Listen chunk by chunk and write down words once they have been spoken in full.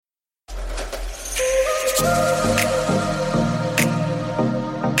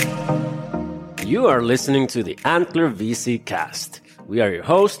You are listening to the Antler VC Cast. We are your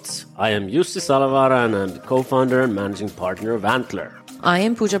hosts. I am Jussi Salavara and I'm the co-founder and managing partner of Antler. I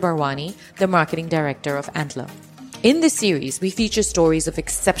am Pooja Barwani, the marketing director of Antler. In this series, we feature stories of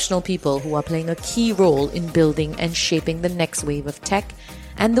exceptional people who are playing a key role in building and shaping the next wave of tech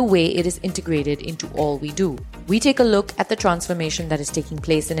and the way it is integrated into all we do. We take a look at the transformation that is taking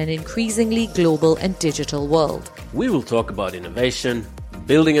place in an increasingly global and digital world. We will talk about innovation,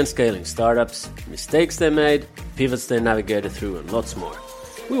 building and scaling startups, mistakes they made, pivots they navigated through, and lots more.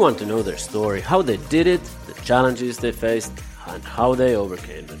 We want to know their story, how they did it, the challenges they faced, and how they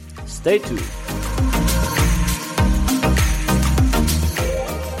overcame them. Stay tuned.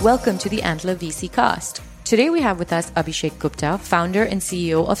 Welcome to the Antler VC Cast. Today we have with us Abhishek Gupta, founder and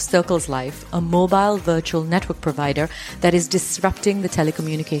CEO of Circles Life, a mobile virtual network provider that is disrupting the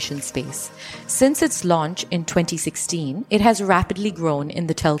telecommunications space. Since its launch in 2016, it has rapidly grown in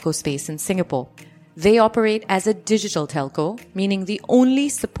the telco space in Singapore. They operate as a digital telco, meaning the only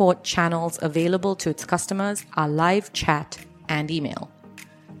support channels available to its customers are live chat and email.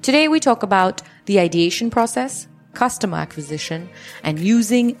 Today we talk about the ideation process, customer acquisition, and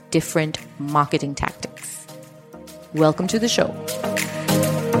using different marketing tactics. Welcome to the show.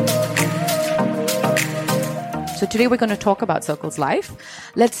 So today we're going to talk about Circles Life.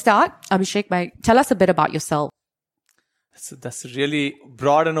 Let's start, Abhishek, by tell us a bit about yourself. That's a really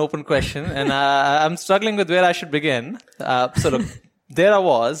broad and open question, and I'm struggling with where I should begin. So look, there I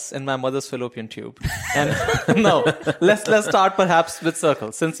was in my mother's fallopian tube, and no, let's start perhaps with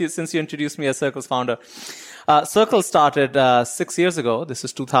Circles. Since you introduced me as Circles founder. Circle started 6 years ago. This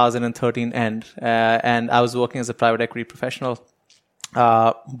is 2013 end. And I was working as a private equity professional,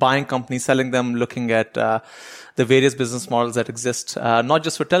 buying companies, selling them, looking at the various business models that exist, not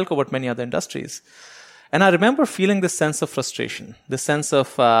just for telco, but many other industries. And I remember feeling this sense of frustration, this sense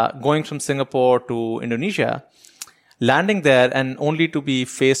of going from Singapore to Indonesia, landing there and only to be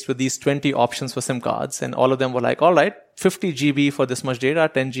faced with these 20 options for SIM cards. And all of them were like, all right, 50 GB for this much data,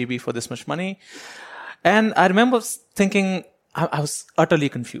 10 GB for this much money. And I remember thinking, I was utterly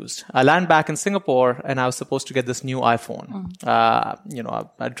confused. I land back in Singapore and I was supposed to get this new iPhone.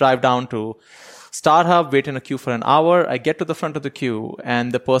 I drive down to StarHub, wait in a queue for an hour. I get to the front of the queue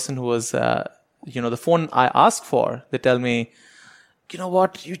and the person who was, the phone I asked for, they tell me, you know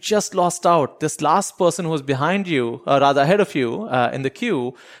what, you just lost out. This last person who was behind you, or rather ahead of you in the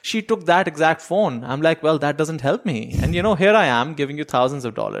queue, she took that exact phone. I'm like, well, that doesn't help me. And here I am giving you thousands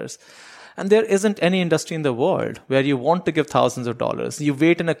of dollars. And there isn't any industry in the world where you want to give thousands of dollars. You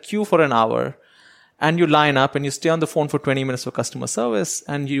wait in a queue for an hour and you line up and you stay on the phone for 20 minutes for customer service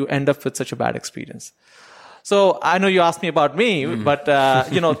and you end up with such a bad experience. So I know you asked me about me, but,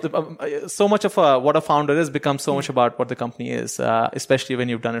 so much of what a founder is becomes so much about what the company is, especially when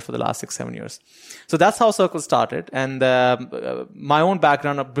you've done it for the last 6-7 years. So that's how Circle started. And my own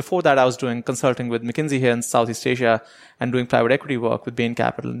background, before that, I was doing consulting with McKinsey here in Southeast Asia and doing private equity work with Bain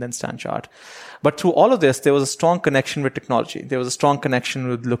Capital and then StanChart. But through all of this, there was a strong connection with technology. There was a strong connection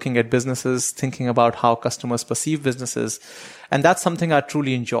with looking at businesses, thinking about how customers perceive businesses. And that's something I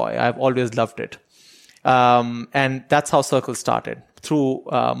truly enjoy. I've always loved it. And that's how Circle started, through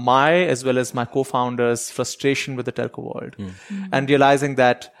my as well as my co-founders' frustration with the telco world and realizing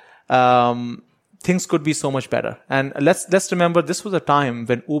that things could be so much better. And let's remember, this was a time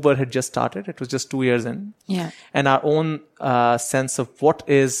when Uber had just started. It was just 2 years in. Yeah. And our own sense of what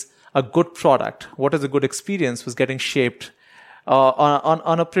is a good product, what is a good experience was getting shaped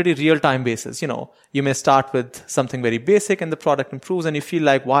on a pretty real-time basis. You may start with something very basic and the product improves and you feel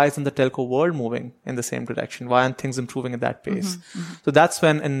like, why isn't the telco world moving in the same direction? Why aren't things improving at that pace? So that's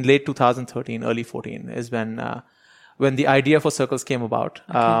when in late 2013, early 14 is when the idea for Circles came about.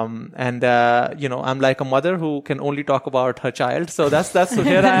 Okay. I'm like a mother who can only talk about her child. So that's so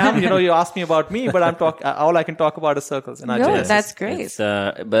here I am. You asked me about me, but all I can talk about is Circles. And that's great.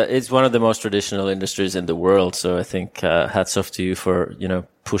 But it's one of the most traditional industries in the world. So I think hats off to you for,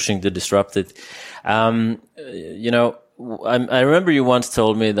 pushing the disrupted. I remember you once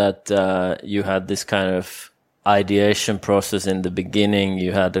told me that you had this kind of ideation process in the beginning.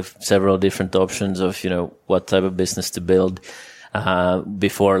 You had several different options of, what type of business to build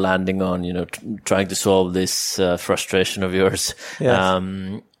before landing on, trying to solve this frustration of yours.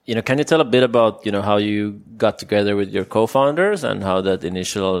 Yes. Can you tell a bit about, how you got together with your co-founders and how that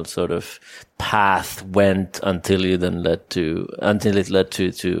initial sort of path went until it led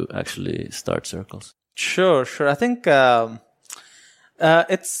to actually start Circles? Sure. I think,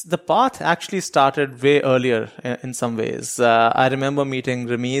 It's the path actually started way earlier in some ways. I remember meeting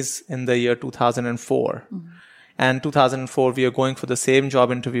Ramiz in the year 2004. And 2004, we were going for the same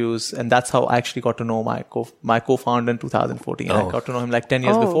job interviews, and that's how I actually got to know my co-founder in 2014. I got to know him like 10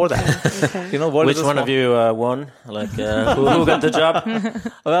 years before that. Okay. Which one of you won? Like, who got the job?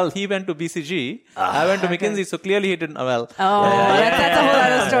 Well, he went to BCG. I went to McKinsey, so clearly he didn't. Well, That's a whole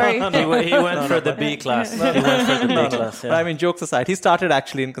other story. He went for the B class. He went for the B class. But I mean, jokes aside, he started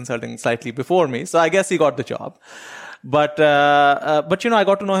actually in consulting slightly before me, so I guess he got the job. But I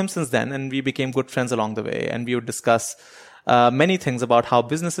got to know him since then, and we became good friends along the way. And we would discuss many things about how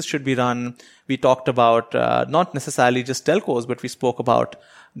businesses should be run. We talked about not necessarily just telcos, but we spoke about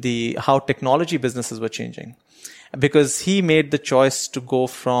how technology businesses were changing. Because he made the choice to go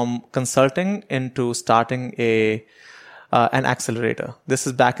from consulting into starting an accelerator. This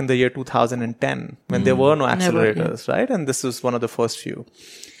is back in the year 2010 when there were no accelerators, right? And this was one of the first few.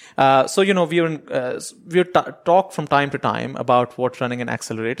 We talk from time to time about what running an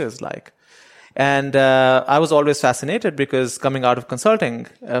accelerator is like. And I was always fascinated because coming out of consulting,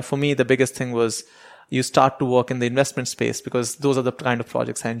 for me, the biggest thing was you start to work in the investment space because those are the kind of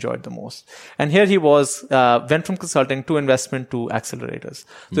projects I enjoyed the most. And here he was, went from consulting to investment to accelerators.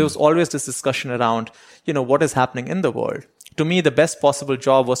 So there was always this discussion around, what is happening in the world. To me, the best possible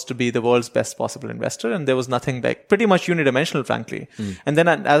job was to be the world's best possible investor. And there was nothing like pretty much unidimensional, frankly. And then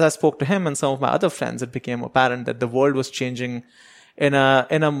as I spoke to him and some of my other friends, it became apparent that the world was changing in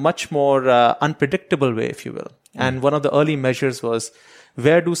a much more unpredictable way, if you will. And one of the early measures was,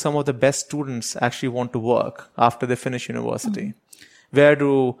 where do some of the best students actually want to work after they finish university? Where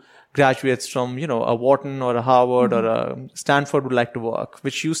do graduates from, a Wharton or a Harvard or a Stanford would like to work,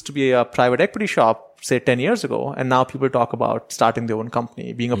 which used to be a private equity shop, say 10 years ago. And now people talk about starting their own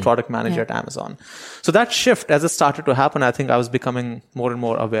company, being a product manager at Amazon. So that shift, as it started to happen, I think I was becoming more and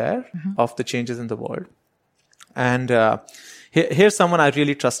more aware of the changes in the world. And here's someone I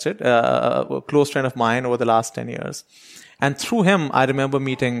really trusted, a close friend of mine over the last 10 years. And through him, I remember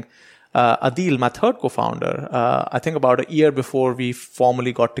meeting Adil, my third co-founder, I think about a year before we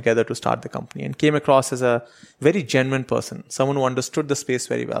formally got together to start the company, and came across as a very genuine person, someone who understood the space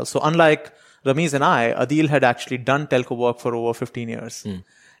very well. So unlike Ramiz and I, Adil had actually done telco work for over 15 years.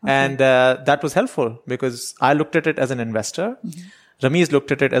 And that was helpful because I looked at it as an investor. Ramiz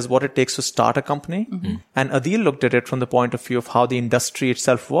looked at it as what it takes to start a company. And Adil looked at it from the point of view of how the industry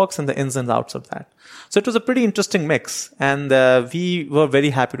itself works and the ins and outs of that. So it was a pretty interesting mix. And we were very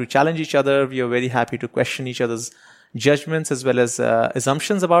happy to challenge each other. We were very happy to question each other's judgments as well as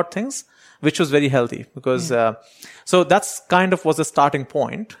assumptions about things, which was very healthy because so that's kind of was a starting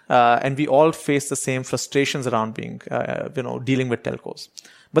point. And we all faced the same frustrations around being, dealing with telcos.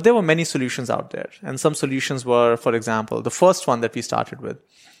 But there were many solutions out there. And some solutions were, for example, the first one that we started with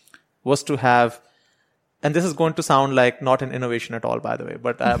was to have, and this is going to sound like not an innovation at all, by the way,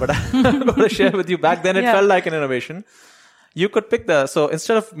 but I'm going to share with you. Back then, it felt like an innovation. You could pick so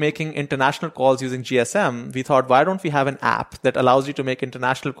instead of making international calls using GSM, we thought, why don't we have an app that allows you to make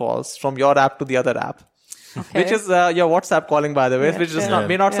international calls from your app to the other app, which is your WhatsApp calling, by the way, which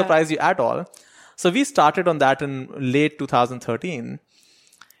may not surprise you at all. So we started on that in late 2013.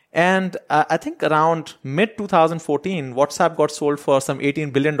 And I think around mid 2014, WhatsApp got sold for some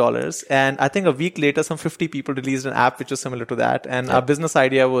 $18 billion. And I think a week later, some 50 people released an app which was similar to that. And our business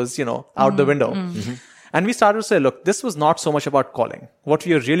idea was, out the window. And we started to say, look, this was not so much about calling. What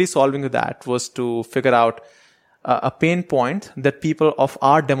we were really solving with that was to figure out a pain point that people of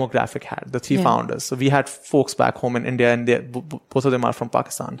our demographic had, the three founders. So we had folks back home in India, and both of them are from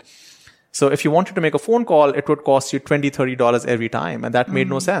Pakistan. So if you wanted to make a phone call, it would cost you $20, $30 every time. And that made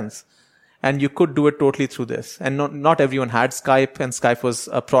no sense. And you could do it totally through this. And not everyone had Skype, and Skype was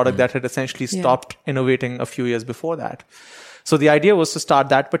a product that had essentially stopped innovating a few years before that. So the idea was to start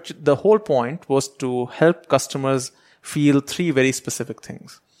that. But the whole point was to help customers feel three very specific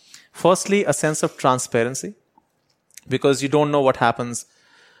things. Firstly, a sense of transparency, because you don't know what happens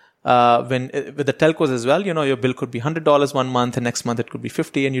with the telcos as well. Your bill could be $100 one month, and next month it could be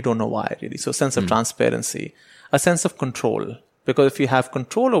 $50, and you don't know why, really. So sense of transparency, a sense of control, because if you have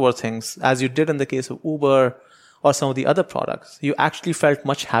control over things, as you did in the case of Uber or some of the other products, you actually felt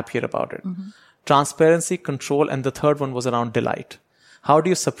much happier about it. Transparency, control, and the third one was around delight. How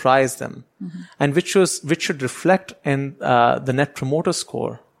do you surprise them? And which should reflect in the net promoter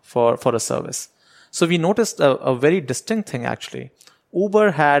score for a service. So we noticed a very distinct thing, actually.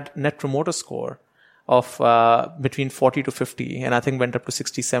 Uber had net promoter score of between 40 to 50, and I think went up to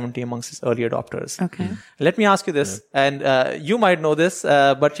 60, 70 amongst its early adopters. Okay. Let me ask you this, and you might know this,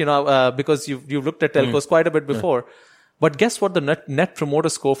 but because you've looked at telcos quite a bit before. But guess what the net promoter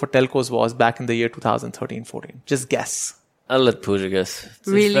score for telcos was back in the year 2013-14? Just guess. I'll let Pooja guess. It's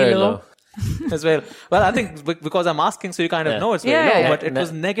Really very low? As well. Well, I think because I'm asking, so you kind of know it's very low, but it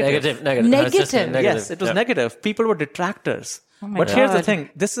was negative. Negative. No, it's just Negative. Yes, it was negative. People were detractors. my But here's the God. thing.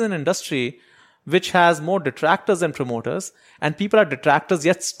 This is an industry which has more detractors than promoters, and people are detractors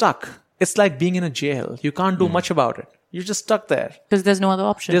yet stuck. It's like being in a jail. You can't do much about it. You're just stuck there. Because there's no other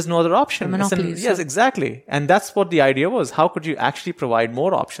option. There's no other option. Monopolies, Yes, so- exactly. And that's what the idea was. How could you actually provide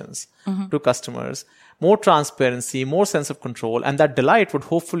more options to customers, more transparency, more sense of control, and that delight would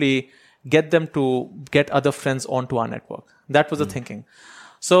hopefully get them to get other friends onto our network. That was the thinking.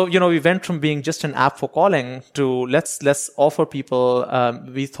 So, we went from being just an app for calling to let's offer people,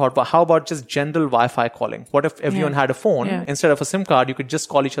 we thought, well, how about just general Wi-Fi calling? What if everyone had a phone? Yeah. Instead of a SIM card, you could just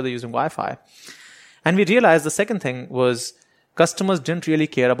call each other using Wi-Fi. And we realized the second thing was customers didn't really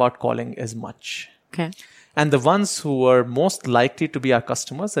care about calling as much. Okay. And the ones who were most likely to be our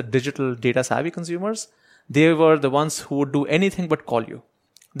customers, the digital data savvy consumers, they were the ones who would do anything but call you.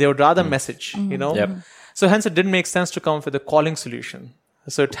 They would rather message, Yep. So hence it didn't make sense to come up with a calling solution.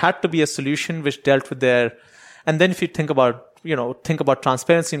 So it had to be a solution which dealt with and then if you think about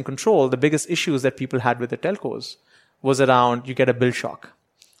transparency and control, the biggest issues that people had with the telcos was around you get a bill shock.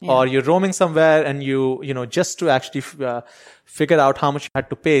 Or you're roaming somewhere and just to actually figure out how much you had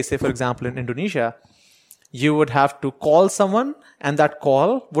to pay, say, for example, in Indonesia, you would have to call someone and that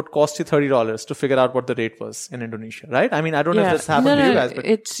call would cost you $30 to figure out what the rate was in Indonesia, right? I mean, I don't know if this happened to you guys,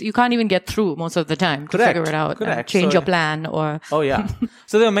 but you can't even get through most of the time to Correct, figure it out. correct. Change So- your plan or... oh yeah.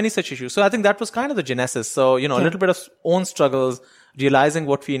 So there were many such issues. So I think that was kind of the genesis. So, a little bit of own struggles, realizing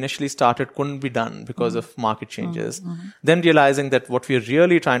what we initially started couldn't be done because of market changes. Then realizing that what we're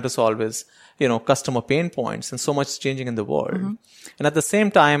really trying to solve is, customer pain points and so much is changing in the world. And at the same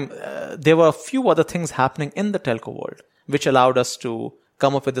time, there were a few other things happening in the telco world, which allowed us to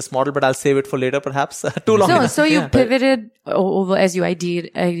come up with this model, but I'll save it for later, perhaps. Too long. enough. So you Yeah. pivoted over as you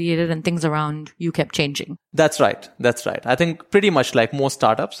ideated and things around you kept changing. That's right. I think pretty much like most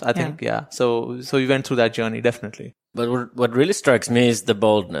startups, I think, yeah. So we went through that journey, definitely. But what really strikes me is the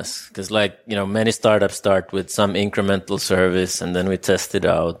boldness. Because many startups start with some incremental service and then we test it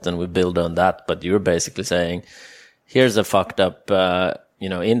out and we build on that. But you're basically saying, here's a fucked up,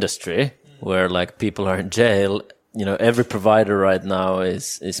 industry where like people are in jail. Every provider right now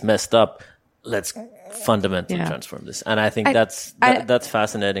is messed up. Let's fundamentally transform this. And I think that's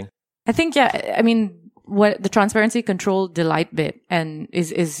fascinating. I think, what the transparency, control, delight bit and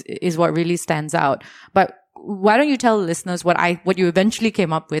is what really stands out. But why don't you tell listeners what you eventually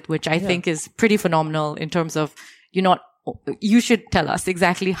came up with, which I think is pretty phenomenal in terms of you should tell us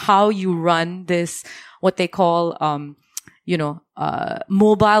exactly how you run this, what they call,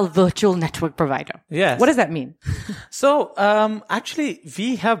 mobile virtual network provider. Yes. What does that mean? So, actually,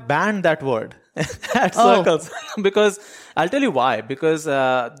 we have banned that word at Circles because I'll tell you why. Because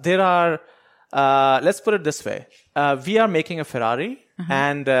there are, let's put it this way. We are making a Ferrari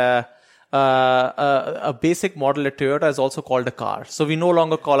and a basic model at Toyota is also called a car. So we no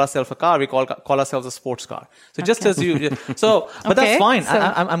longer call ourselves a car, we call ourselves a sports car. So just as but that's fine.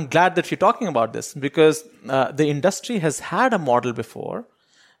 So- I'm glad that you're talking about this because the industry has had a model before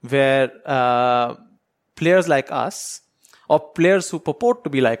where players like us or players who purport to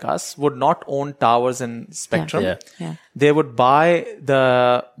be like us would not own towers and spectrum. Yeah. They would buy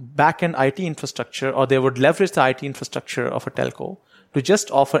the back-end IT infrastructure or they would leverage the IT infrastructure of a telco to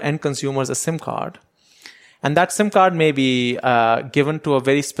just offer end consumers a SIM card. And that SIM card may be given to a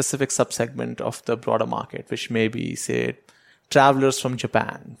very specific subsegment of the broader market, which may be, say, travelers from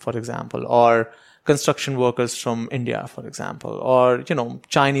Japan, for example, or construction workers from India, for example, or,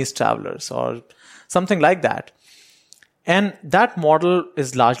 Chinese travelers or something like that. And that model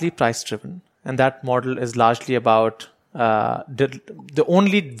is largely price driven. And that model is largely about the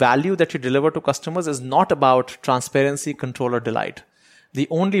only value that you deliver to customers is not about transparency, control, or delight. The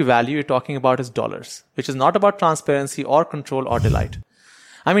only value you're talking about is dollars, which is not about transparency or control or delight.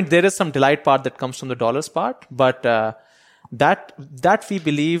 I mean, there is some delight part that comes from the dollars part, but that we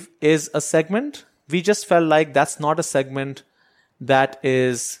believe is a segment. We just felt like that's not a segment that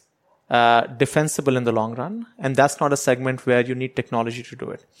is defensible in the long run, and that's not a segment where you need technology to do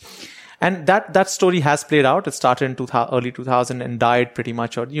it. And that story has played out. It started in early 2000 and died pretty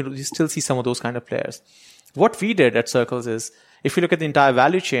much, or you still see some of those kind of players. What we did at Circles is, if you look at the entire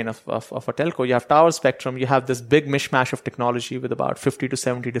value chain of a telco, you have tower spectrum, you have this big mishmash of technology with about 50 to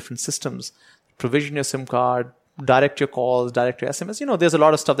 70 different systems. Provision your SIM card, direct your calls, direct your SMS. There's a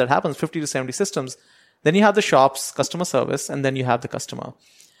lot of stuff that happens, 50 to 70 systems. Then you have the shops, customer service, and then you have the customer.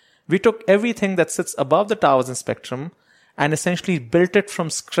 We took everything that sits above the towers and spectrum and essentially built it from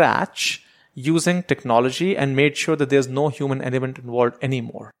scratch using technology and made sure that there's no human element involved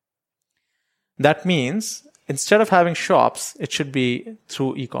anymore. That means instead of having shops, it should be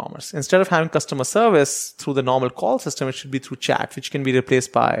through e-commerce. Instead of having customer service through the normal call system, it should be through chat, which can be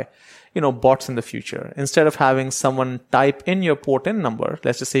replaced by, bots in the future. Instead of having someone type in your port-in number,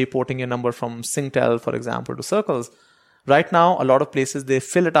 let's just say you're porting your number from Singtel, for example, to Circles. Right now, a lot of places, they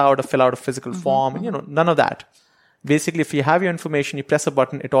fill out a physical form, and none of that. Basically, if you have your information, you press a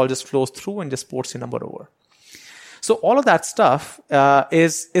button, it all just flows through and just ports your number over. So all of that stuff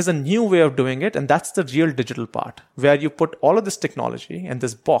is a new way of doing it. And that's the real digital part, where you put all of this technology in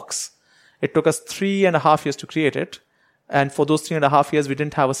this box. It took us 3.5 years to create it. And for those 3.5 years, we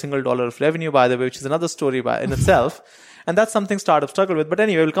didn't have a single dollar of revenue, by the way, which is another story in itself. And that's something startups struggle with. But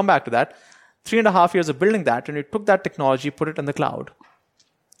anyway, we'll come back to that. 3.5 years of building that, and we took that technology, put it in the cloud.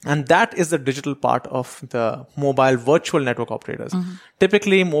 And that is the digital part of the mobile virtual network operators.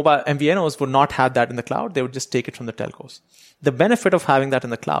 Typically, mobile MVNOs would not have that in the cloud. They would just take it from the telcos. The benefit of having that in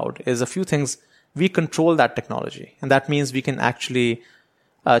the cloud is a few things. We control that technology. And that means we can actually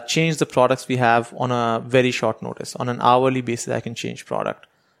change the products we have on a very short notice. On an hourly basis, I can change product.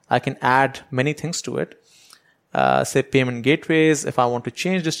 I can add many things to it. Say payment gateways, if I want to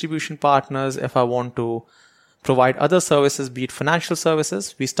change distribution partners, if I want to provide other services, be it financial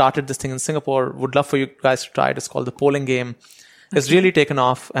services. We started this thing in Singapore. Would love for you guys to try it. It's called the polling game. It's really taken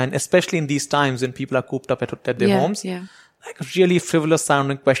off. And especially in these times when people are cooped up at their homes, like really frivolous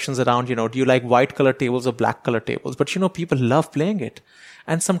sounding questions around, do you like white color tables or black color tables? But, people love playing it.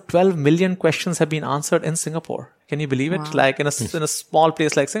 And some 12 million questions have been answered in Singapore. Can you believe it? Wow. Like in a small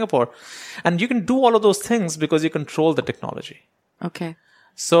place like Singapore. And you can do all of those things because you control the technology. Okay.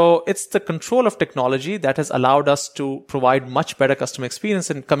 So it's the control of technology that has allowed us to provide much better customer experience.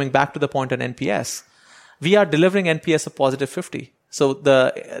 And coming back to the point on NPS, we are delivering NPS of positive 50. So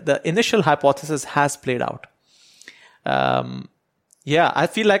the initial hypothesis has played out. I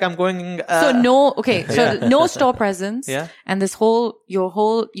feel like I'm going. So no store presence. Yeah. And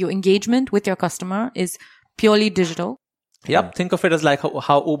your engagement with your customer is purely digital. Yep. Think of it as like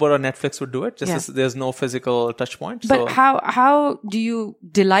how Uber or Netflix would do it. As there's no physical touch point. But how do you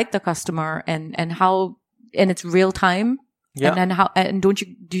delight the customer and it's real time? Yeah. And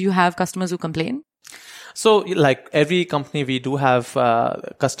do you have customers who complain? So like every company, we do have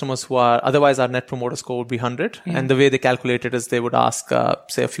customers who are, otherwise our net promoter score would be 100. Yeah. And the way they calculate it is they would ask,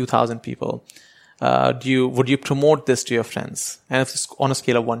 say a few thousand people, would you promote this to your friends? And if it's on a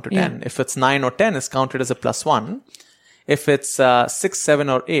scale of 1 to 10, if it's 9 or 10, it's counted as a +1. If it's 6, 7,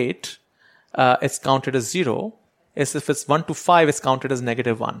 or 8, it's counted as 0. If it's 1 to 5, it's counted as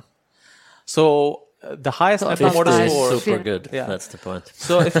 -1. So the highest net promoter score is super good. Yeah. That's the point.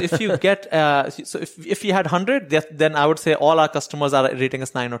 So if you get if you had 100, then I would say all our customers are rating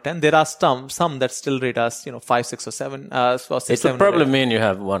us 9 or 10. There are some that still rate us 5, 6, or 7. Or 6, it would probably mean you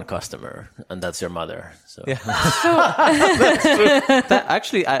have one customer, and that's your mother. So yeah. That's true.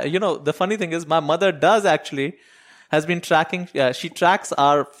 Actually, the funny thing is my mother has been tracking. She tracks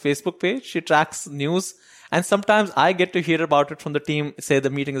our Facebook page. She tracks news. And sometimes I get to hear about it from the team. Say the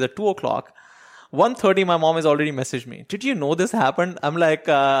meeting is at 2:00. 1:30, my mom has already messaged me. Did you know this happened? I'm like,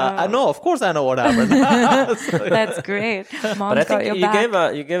 I know. Of course I know what happened. That's great. Mom's but I think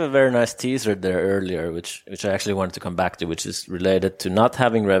you gave a very nice teaser there earlier, which I actually wanted to come back to, which is related to not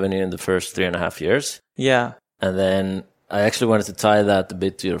having revenue in the first 3.5 years. Yeah. And then I actually wanted to tie that a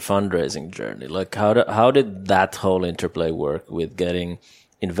bit to your fundraising journey. Like how did that whole interplay work with getting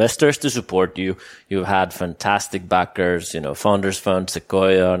investors to support you? You had fantastic backers, Founders Fund,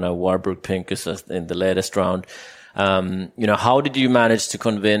 Sequoia, now Warburg Pincus in the latest round. How did you manage to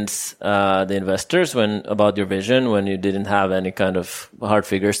convince the investors about your vision when you didn't have any kind of hard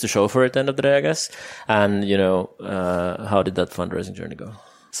figures to show for it at the end of the day, I guess? And, how did that fundraising journey go?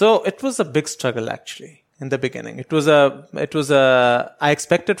 So it was a big struggle, actually. In the beginning, I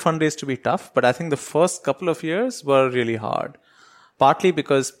expected fundraise to be tough, but I think the first couple of years were really hard. Partly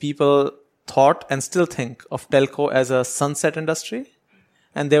because people thought and still think of telco as a sunset industry.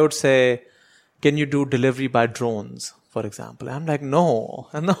 And they would say, can you do delivery by drones, for example? I'm like, no,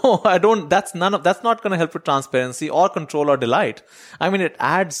 I don't. That's not going to help with transparency or control or delight. I mean, it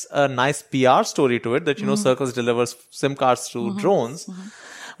adds a nice PR story to it that, Circles delivers SIM cards through drones. Mm-hmm.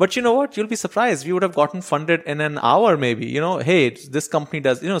 But you know what? You'll be surprised. We would have gotten funded in an hour, maybe. Hey, this company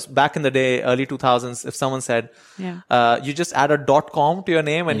does, back in the day, early 2000s, if someone said, you just add a .com to your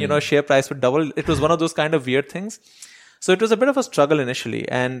name and, share price would double. It was one of those kind of weird things. So it was a bit of a struggle initially.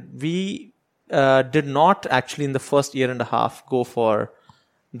 And we did not actually in the first year and a half go for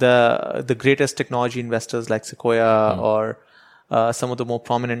the greatest technology investors like Sequoia or some of the more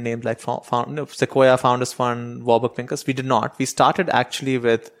prominent names like Sequoia Founders Fund, Warburg Pincus. We did not. We started actually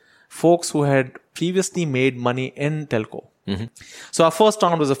with folks who had previously made money in telco. Mm-hmm. So our first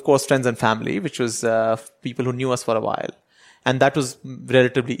round was, of course, friends and family, which was people who knew us for a while. And that was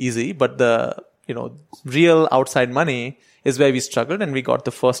relatively easy. But the real outside money is where we struggled. And we got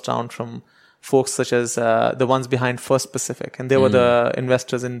the first round from folks such as the ones behind First Pacific. And they were the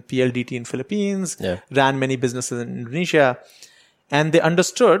investors in PLDT in Philippines, ran many businesses in Indonesia. And they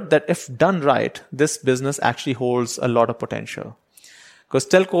understood that if done right, this business actually holds a lot of potential. Because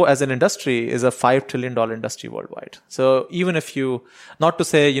telco as an industry is a $5 trillion industry worldwide. So even if you, not to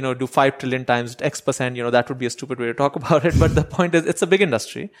say, do 5 trillion times X%, that would be a stupid way to talk about it. But the point is, it's a big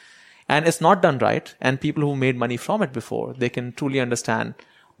industry and it's not done right. And people who made money from it before, they can truly understand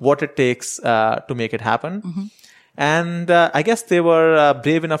what it takes to make it happen. Mm-hmm. And I guess they were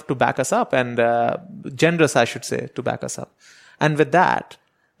brave enough to back us up and generous, I should say, to back us up. And with that,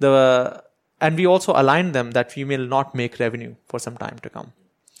 and we also aligned them that we will not make revenue for some time to come,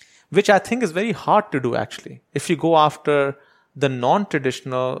 which I think is very hard to do, actually. If you go after the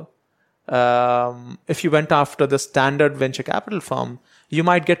non-traditional, if you went after the standard venture capital firm, you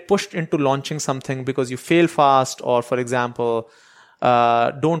might get pushed into launching something because you fail fast, or, for example,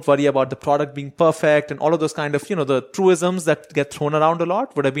 don't worry about the product being perfect, and all of those kind of, the truisms that get thrown around a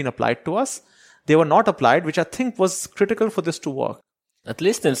lot would have been applied to us. They were not applied, which I think was critical for this to work. At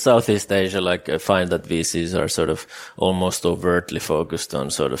least in Southeast Asia, I find that VCs are sort of almost overtly focused on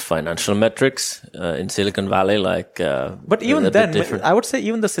sort of financial metrics. In Silicon Valley, but even then, I would say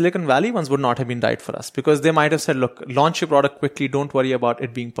even the Silicon Valley ones would not have been right for us, because they might have said, look, launch your product quickly. Don't worry about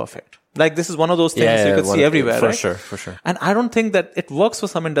it being perfect. This is one of those things you could see everywhere, for right? For sure. And I don't think that it works for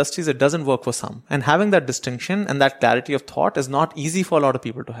some industries. It doesn't work for some. And having that distinction and that clarity of thought is not easy for a lot of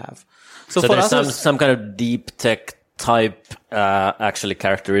people to have. So for there's some kind of deep tech type actually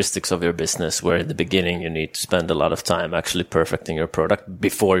characteristics of your business where in the beginning you need to spend a lot of time actually perfecting your product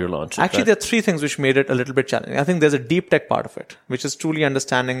before you launch it. Actually, there are three things which made it a little bit challenging. I think there's a deep tech part of it, which is truly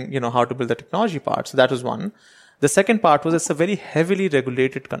understanding, how to build the technology part. So that was one. The second part was it's a very heavily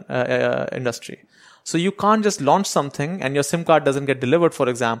regulated industry. So you can't just launch something and your SIM card doesn't get delivered, for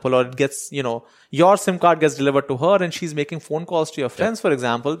example, or it gets, your SIM card gets delivered to her and she's making phone calls to your friends, for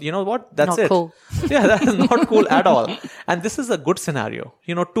example. You know what? That's not it. Cool. Yeah, that is not cool at all. And this is a good scenario.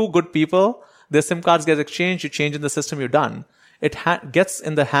 Two good people, their SIM cards get exchanged, you change in the system, you're done. It gets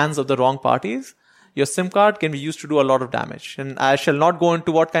in the hands of the wrong parties. Your SIM card can be used to do a lot of damage. And I shall not go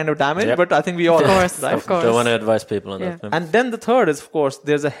into what kind of damage, but I think we all know, right? Of course. Don't want to advise people on that. And then the third is, of course,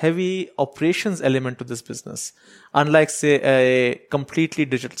 there's a heavy operations element to this business. Unlike, say, a completely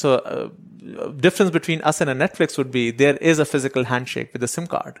digital. So, difference between us and a Netflix would be there is a physical handshake with the SIM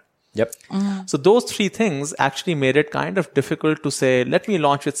card. Yep. Mm. So those three things actually made it kind of difficult to say, let me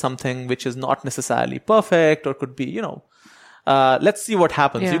launch with something which is not necessarily perfect or could be, let's see what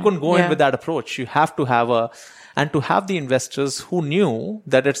happens. Yeah. You couldn't go in with that approach. You have to have and to have the investors who knew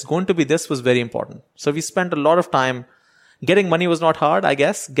that it's going to be this was very important. So we spent a lot of time. Getting money was not hard, I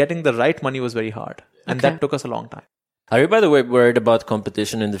guess. Getting the right money was very hard. And that took us a long time. Are you, by the way, worried about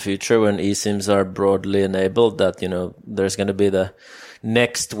competition in the future when eSIMs are broadly enabled, that, there's going to be the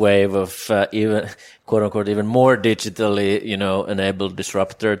next wave of even, quote unquote, even more digitally, enabled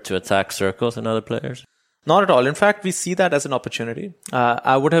disruptor to attack Circles and other players? Not at all. In fact, we see that as an opportunity.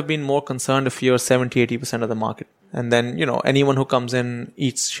 I would have been more concerned if you're 70, 80% of the market. And then, anyone who comes in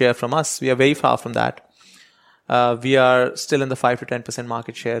eats share from us. We are very far from that. We are still in the 5 to 10%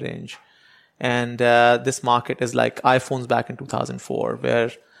 market share range. And this market is like iPhones back in 2004,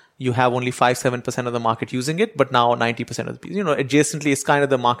 where you have only 5-7% of the market using it, but now 90% of the people, adjacently is kind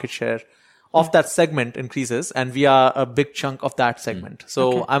of the market share of that segment increases, and we are a big chunk of that segment.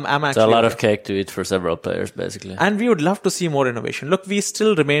 So I'm actually... So a lot of cake to eat for several players, basically. And we would love to see more innovation. Look, we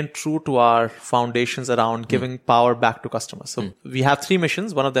still remain true to our foundations around giving power back to customers. So we have 3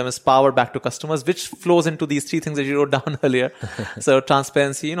 missions. One of them is power back to customers, which flows into these 3 things that you wrote down earlier. So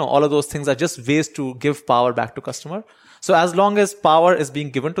transparency, all of those things are just ways to give power back to customer. So as long as power is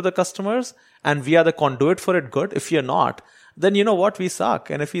being given to the customers and we are the conduit for it, good. If you're not, then you know what? We suck.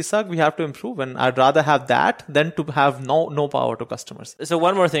 And if we suck, we have to improve. And I'd rather have that than to have no power to customers. So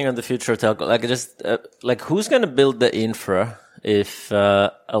one more thing on the future of telco, who's going to build the infra if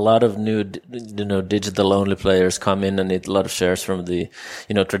a lot of new, digital only players come in and need a lot of shares from the,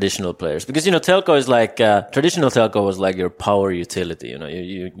 traditional players? Because, telco is traditional telco was like your power utility.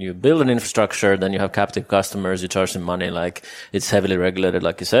 You build an infrastructure, then you have captive customers, you charge them money, it's heavily regulated,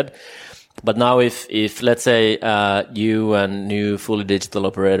 like you said. But now if let's say you and new fully digital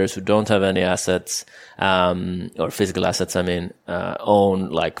operators who don't have any assets or physical assets, own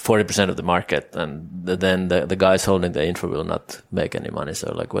like 40% of the market, and then the guys holding the infra will not make any money.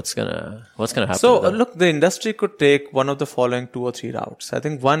 So like what's gonna happen? So look, the industry could take one of the following 2 or 3 routes. I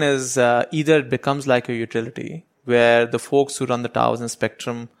think one is either it becomes like a utility where the folks who run the towers and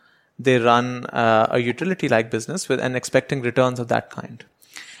spectrum, they run a utility-like business with and expecting returns of that kind.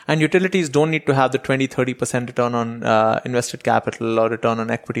 And utilities don't need to have the 20-30% return on invested capital or return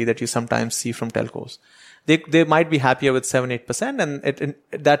on equity that you sometimes see from telcos. They might be happier with 7-8%, and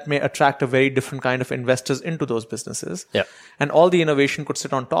that may attract a very different kind of investors into those businesses. Yeah. And all the innovation could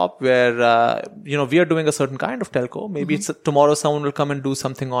sit on top where, we are doing a certain kind of telco. Maybe tomorrow someone will come and do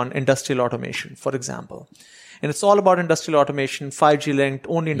something on industrial automation, for example. And it's all about industrial automation, 5G linked,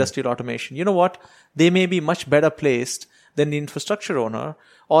 only industrial automation. You know what? They may be much better placed than the infrastructure owner,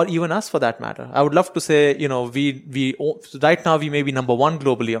 or even us for that matter. I would love to say, we right now we may be number one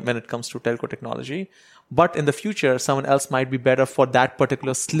globally when it comes to telco technology, but in the future, someone else might be better for that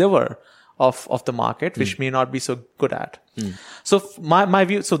particular sliver of the market, which may not be so good at. So my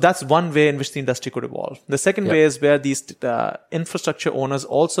view, so that's one way in which the industry could evolve. The second way is where these infrastructure owners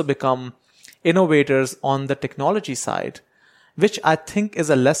also become innovators on the technology side, which I think is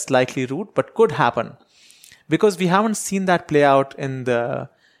a less likely route, but could happen. Because we haven't seen that play out in the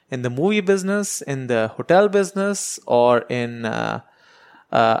movie business, in the hotel business, or in,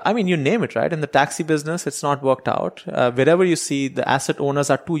 you name it, right? In the taxi business, it's not worked out. Wherever you see the asset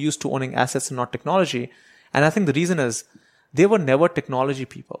owners are too used to owning assets and not technology. And I think the reason is they were never technology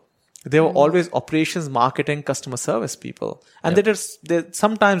people. They were always operations, marketing, customer service people. And they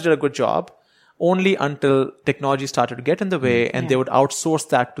sometimes did a good job only until technology started to get in the way and they would outsource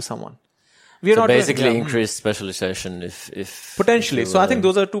that to someone. So basically increased specialization if potentially. So I think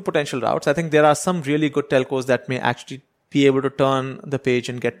those are 2 potential routes. I think there are some really good telcos that may actually be able to turn the page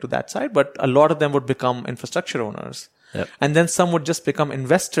and get to that side, but a lot of them would become infrastructure owners. Yep. And then some would just become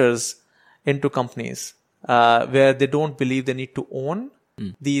investors into companies where they don't believe they need to own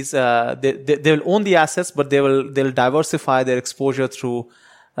these. They will own the assets, but they'll diversify their exposure through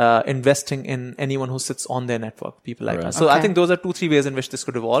investing in anyone who sits on their network, people like us. So I think those are 2-3 ways in which this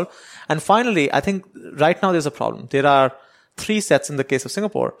could evolve. And finally, I think right now there's a problem. There are 3 sets in the case of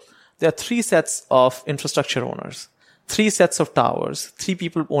Singapore. There are 3 sets of infrastructure owners, 3 sets of towers, 3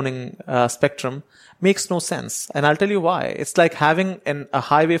 people owning spectrum. Makes no sense. And I'll tell you why. It's like having a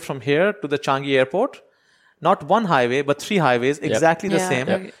highway from here to the Changi airport. Not 1 highway, but 3 highways, exactly the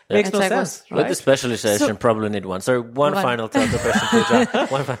same. Makes no sense. Right? With the specialization, probably need one. So one final telco question,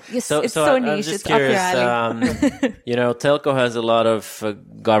 Pooja. It's so niche. I'm just it's curious. Up your alley. Telco has a lot of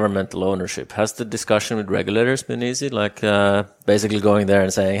governmental ownership. Has the discussion with regulators been easy? Like basically going there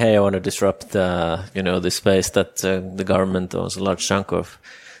and saying, "Hey, I want to disrupt, the space that the government owns a large chunk of."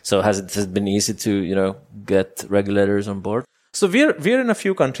 So has it been easy to, get regulators on board? So we're in a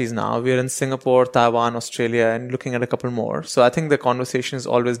few countries now. We're in Singapore, Taiwan, Australia, and looking at a couple more. So I think the conversation is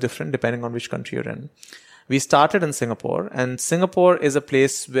always different depending on which country you're in. We started in Singapore, and Singapore is a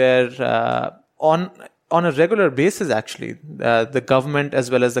place where on a regular basis, actually, the government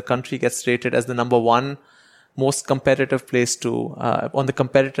as well as the country gets rated as the number 1 most competitive place to on the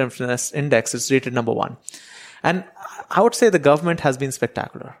competitiveness index. It's rated number 1. And I would say the government has been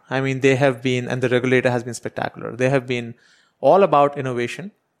spectacular. I mean, they have been, and the regulator has been spectacular. They have been all about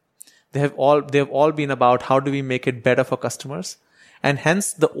innovation. They have all been about how do we make it better for customers. And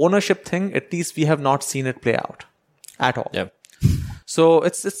hence the ownership thing, at least we have not seen it play out at all. Yep. So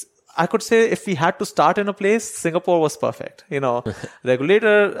it's, I could say if we had to start in a place, Singapore was perfect.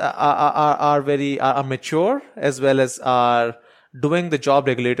 Regulators are mature as well as are doing the job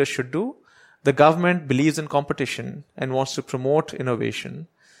regulators should do. The government believes in competition and wants to promote innovation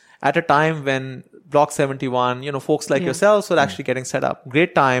at a time when Block 71, folks like yourselves are actually getting set up.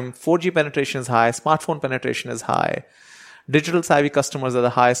 Great time. 4G penetration is high. Smartphone penetration is high. Digital savvy customers are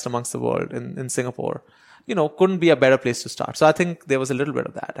the highest amongst the world in Singapore. Couldn't be a better place to start. So I think there was a little bit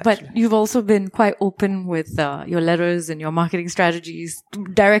of that, actually. But you've also been quite open with your letters and your marketing strategies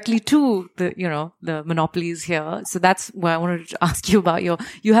directly to the monopolies here. So that's why I wanted to ask you about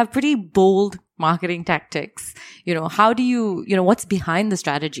you have pretty bold marketing tactics. How do you, what's behind the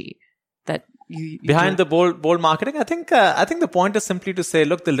strategy that you behind the bold marketing? I think the point is simply to say,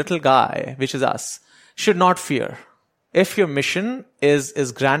 look, the little guy, which is us, should not fear. If your mission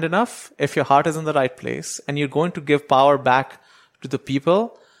is grand enough, if your heart is in the right place and you're going to give power back to the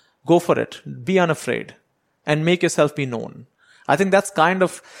people, go for it. Be unafraid and make yourself be known. I think that's kind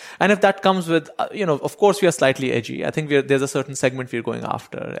of, and if that comes with, of course we are slightly edgy. I think there's a certain segment we're going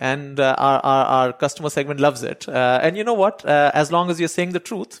after, and our customer segment loves it. And you know what? As long as you're saying the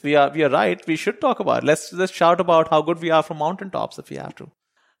truth, we are right. We should talk about it. Let's shout about how good we are from mountaintops if we have to.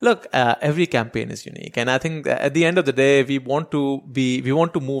 Look, every campaign is unique, and I think at the end of the day, we want to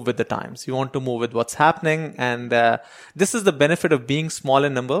move with the times. We want to move with what's happening, and this is the benefit of being small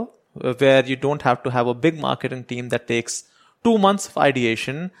and nimble, where you don't have to have a big marketing team that takes 2 months of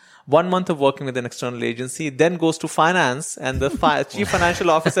ideation, 1 month of working with an external agency, then goes to finance, and the chief financial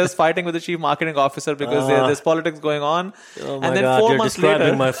officer is fighting with the chief marketing officer because there's politics going on. Oh my and then God, 4 you're months describing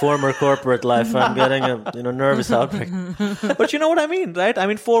later, my former corporate life. I'm getting a nervous outbreak. but you know what I mean, right? I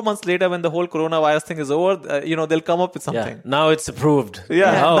mean, 4 months later, when the whole coronavirus thing is over, they'll come up with something. Yeah, now it's approved.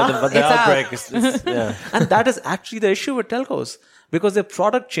 Yeah. But the outbreak is yeah. And that is actually the issue with telcos. Because their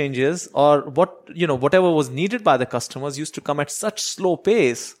product changes or whatever was needed by the customers used to come at such slow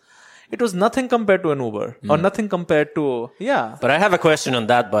pace. It was nothing compared to an Uber or nothing compared to, But I have a question on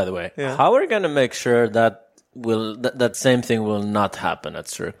that, by the way. Yeah. How are you going to make sure that that same thing will not happen at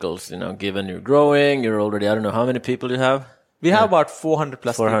Circles? Given you're growing, you're already, I don't know how many people you have. We have about 400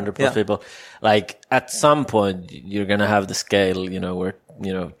 plus 400 plus people. Like at some point, you're going to have the scale, where,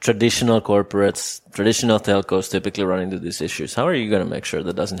 traditional corporates, traditional telcos typically run into these issues. How are you going to make sure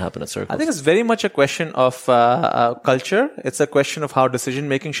that doesn't happen at Circles? I think it's very much a question of culture. It's a question of how decision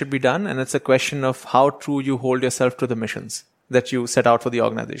making should be done. And it's a question of how true you hold yourself to the missions that you set out for the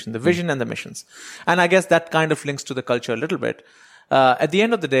organization, the vision and the missions. And I guess that kind of links to the culture a little bit. At the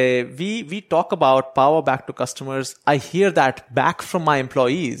end of the day, we talk about power back to customers. I hear that back from my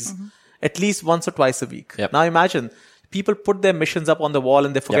employees at least once or twice a week. Yep. Now imagine people put their missions up on the wall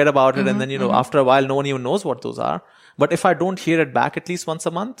and they forget about it. And then, after a while, no one even knows what those are. But if I don't hear it back at least once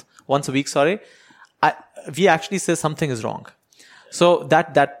a week, we actually say something is wrong. So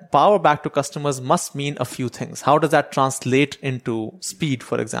that power back to customers must mean a few things. How does that translate into speed,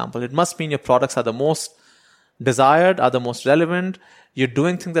 for example? It must mean your products are the most desired, are the most relevant. You're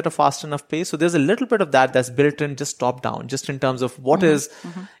doing things at a fast enough pace. So there's a little bit of that's built in, just top down, just in terms of what is,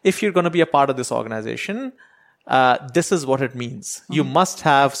 if you're going to be a part of this organization, this is what it means. You must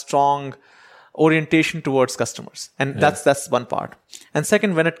have strong orientation towards customers. And that's one part. And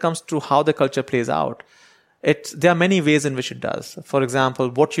second, when it comes to how the culture plays out, there are many ways in which it does. For example,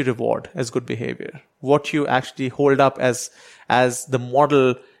 what you reward as good behavior, what you actually hold up as the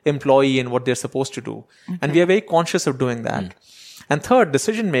model employee and what they're supposed to do. And we are very conscious of doing that. And third,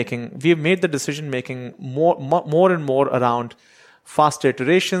 decision making. We've made the decision making more and more around faster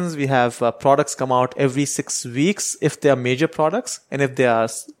iterations. We have products come out every 6 weeks if they are major products. And if they are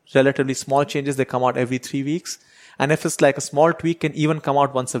relatively small changes, they come out every 3 weeks. And if it's like a small tweak, can even come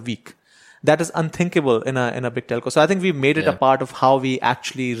out once a week. That is unthinkable in a big telco. So I think we've made it a part of how we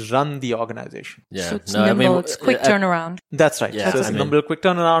actually run the organization. Yeah. So it's nimble, it's quick turnaround. That's right. Yeah, so it's nimble, quick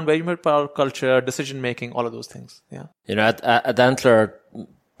turnaround, very much about culture, decision making, all of those things. Yeah. At Antler,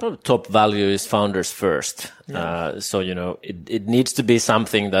 top value is founders first. So, it needs to be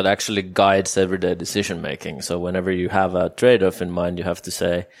something that actually guides everyday decision making. So whenever you have a trade-off in mind, you have to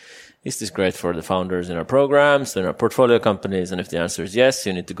say, is this great for the founders in our programs, in our portfolio companies? And if the answer is yes,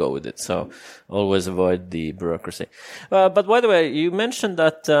 you need to go with it. So always avoid the bureaucracy. But by the way, you mentioned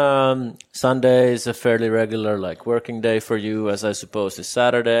that Sunday is a fairly regular working day for you, as I suppose is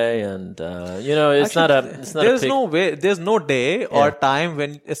Saturday. And it's actually, there's no day or time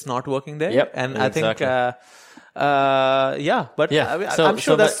when it's not working day. Yep, and exactly. I think I'm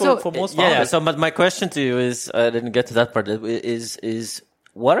sure that's for most founders. Yeah. So but my question to you is, I didn't get to that part, is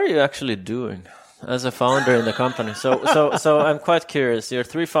what are you actually doing as a founder in the company? So I'm quite curious. You're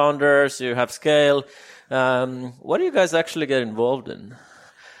 3 founders. You have scale. What do you guys actually get involved in?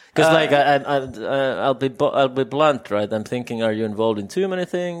 Because I'll be blunt, right? I'm thinking, are you involved in too many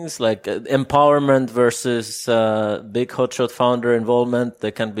things? Like empowerment versus big hotshot founder involvement.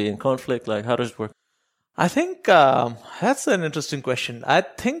 They can be in conflict. Like, how does it work? I think that's an interesting question. I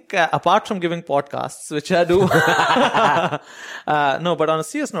think apart from giving podcasts, which I do, no, but on a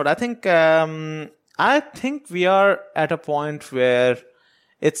serious note, I think we are at a point where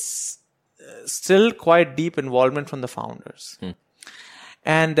it's still quite deep involvement from the founders.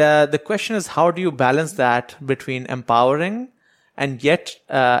 And the question is, how do you balance that between empowering and yet,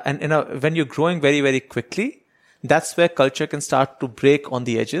 when you're growing very, very quickly, that's where culture can start to break on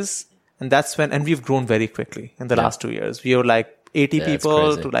the edges. And that's and we've grown very quickly in the last 2 years. We were like 80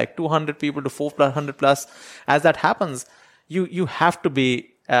 people to like 200 people to 400 plus. As that happens, you have to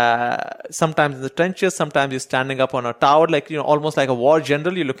be sometimes in the trenches, sometimes you're standing up on a tower, like, almost like a war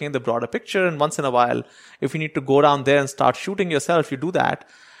general. You're looking at the broader picture. And once in a while, if you need to go down there and start shooting yourself, you do that.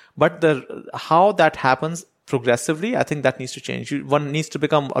 But how that happens progressively, I think that needs to change. One needs to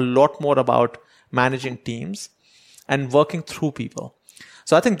become a lot more about managing teams and working through people.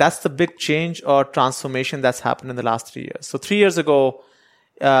 So I think that's the big change or transformation that's happened in the last 3 years. So 3 years ago,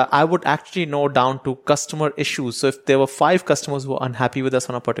 I would actually know down to customer issues. So if there were 5 customers who were unhappy with us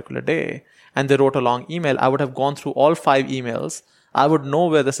on a particular day and they wrote a long email, I would have gone through all 5 emails. I would know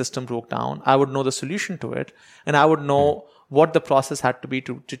where the system broke down. I would know the solution to it. And I would know what the process had to be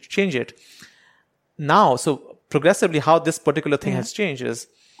to change it. Now, so progressively, how this particular thing has changed is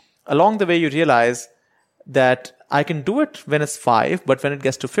along the way you realize that I can do it when it's 5, but when it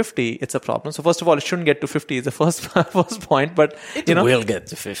gets to 50, it's a problem. So first of all, it shouldn't get to 50 is the first point, but it will get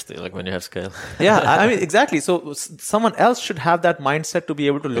to 50, like when you have scale. Yeah, I mean, exactly. So someone else should have that mindset to be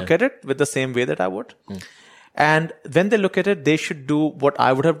able to look at it with the same way that I would. And when they look at it, they should do what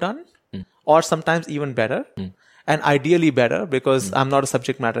I would have done, or sometimes even better. And ideally better, because I'm not a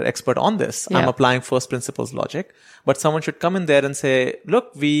subject matter expert on this. I'm applying first principles logic. But someone should come in there and say,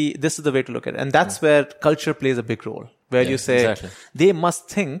 look, this is the way to look at it. And that's where culture plays a big role, where you say, they must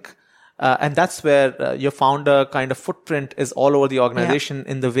think. And that's where your founder kind of footprint is all over the organization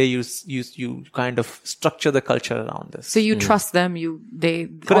in the way you kind of structure the culture around this. So you trust them,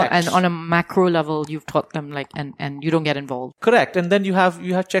 Correct. And on a macro level, you've taught them and you don't get involved. Correct. And then you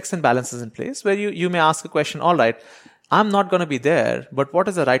have checks and balances in place where you may ask a question, all right, I'm not going to be there, but what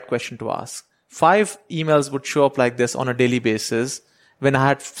is the right question to ask? 5 emails would show up like this on a daily basis when I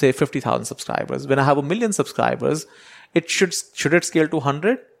had, say, 50,000 subscribers. When I have 1 million subscribers, should it scale to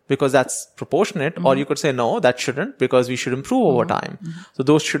 100? Because that's proportionate, or you could say, no, that shouldn't, because we should improve over time. So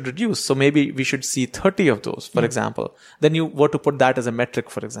those should reduce. So maybe we should see 30 of those, for example. Then you were to put that as a metric,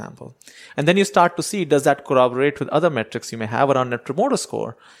 for example. And then you start to see, does that corroborate with other metrics you may have around Net Promoter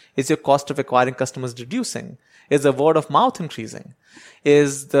Score? Is your cost of acquiring customers reducing? Is the word of mouth increasing?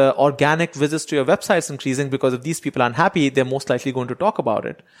 Is the organic visits to your websites increasing? Because if these people are unhappy, they're most likely going to talk about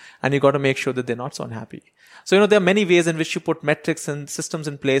it. And you got to make sure that they're not so unhappy. So, there are many ways in which you put metrics and systems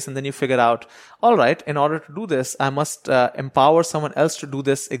in place, and then you figure out, all right, in order to do this, I must empower someone else to do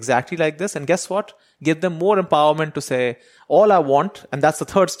this exactly like this. And guess what? Give them more empowerment to say, all I want, and that's the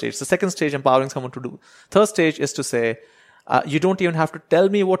third stage. The second stage, empowering someone to do. Third stage is to say, you don't even have to tell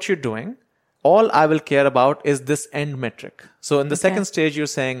me what you're doing. All I will care about is this end metric. So in the second stage, you're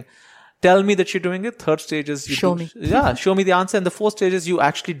saying, tell me that you're doing it. Third stage is show me. Yeah, show me the answer. And the fourth stage is you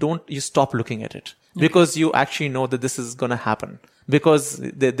stop looking at it because you actually know that this is going to happen because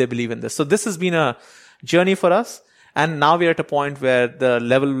they believe in this. So this has been a journey for us. And now we're at a point where the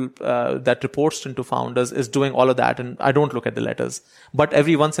level that reports into founders is doing all of that. And I don't look at the letters. But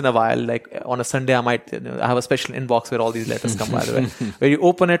every once in a while, like on a Sunday, I have a special inbox where all these letters come, by the way. Where you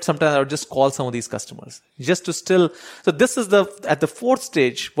open it, sometimes I would just call some of these customers. Just to so this is at the fourth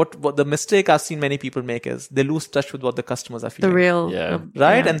stage, what the mistake I've seen many people make is they lose touch with what the customers are feeling. The real.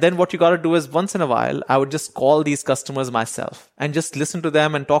 Right? And then what you got to do is once in a while, I would just call these customers myself and just listen to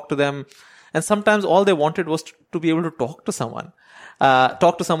them and talk to them. And sometimes all they wanted was to be able to talk to someone.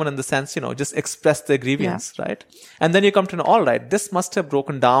 Talk to someone in the sense, just express their grievance, right? And then you come to know, all right, this must have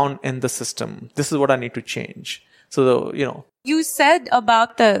broken down in the system. This is what I need to change. So, You said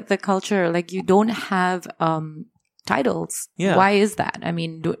about the culture, like you don't have titles. Yeah. Why is that? I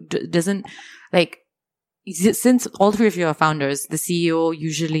mean, since all three of you are founders, the CEO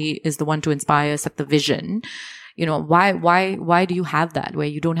usually is the one to inspire, set the vision. Why do you have that where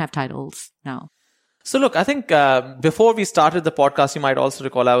you don't have titles now? So look, I think before we started the podcast, you might also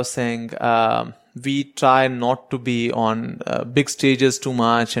recall I was saying we try not to be on big stages too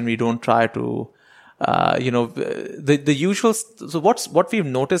much, and we don't try to, the usual. So what we've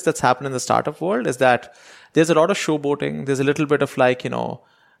noticed that's happened in the startup world is that there's a lot of showboating. There's a little bit of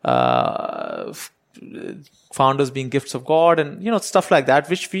founders being gifts of God and, stuff like that,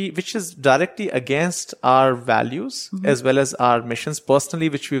 which is directly against our values as well as our missions personally,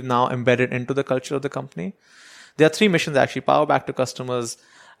 which we've now embedded into the culture of the company. There are 3 missions actually: power back to customers.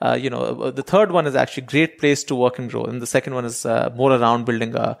 The third one is actually great place to work and grow. And the second one is more around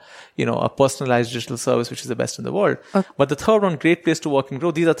building a personalized digital service, which is the best in the world. Okay. But the third one, great place to work and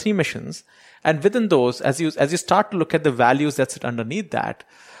grow. These are 3 missions. And within those, as you start to look at the values that sit underneath that,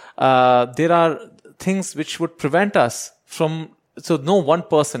 there are things which would prevent us from, so no one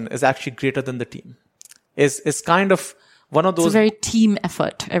person is actually greater than the team. Is kind of one of those. It's a very team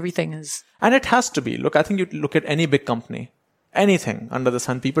effort. Everything is. And it has to be. Look, I think you look at any big company. anything under the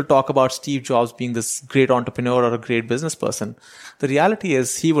sun. People talk about Steve Jobs being this great entrepreneur or a great business person. The reality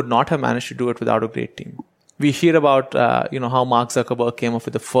is he would not have managed to do it without a great team. We hear about, how Mark Zuckerberg came up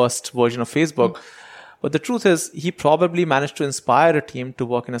with the first version of Facebook. But the truth is he probably managed to inspire a team to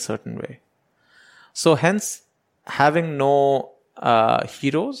work in a certain way. So hence, having no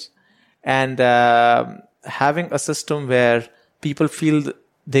heroes and having a system where people feel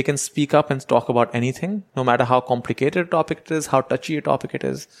they can speak up and talk about anything, no matter how complicated a topic it is, how touchy a topic it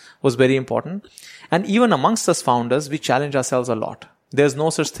is, was very important. And even amongst us founders, we challenge ourselves a lot. There's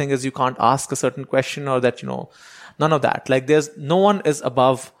no such thing as you can't ask a certain question or that, none of that. Like no one is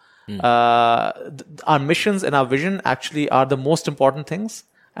above, our missions and our vision actually are the most important things.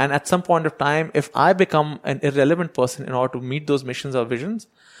 And at some point of time, if I become an irrelevant person in order to meet those missions or visions,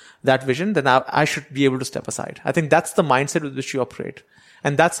 then I should be able to step aside. I think that's the mindset with which you operate.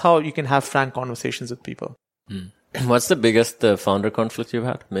 And that's how you can have frank conversations with people. What's the biggest founder conflict you've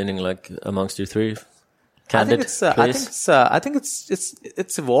had? Meaning, like amongst you three, I think it's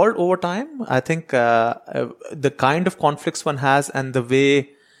evolved over time. I think the kind of conflicts one has and the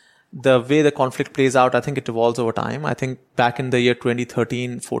way the conflict plays out, I think it evolves over time. I think back in the year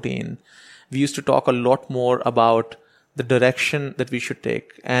 2013, 14, we used to talk a lot more about the direction that we should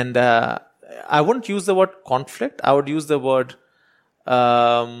take. And I wouldn't use the word conflict. I would use the word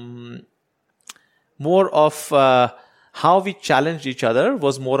more of how we challenged each other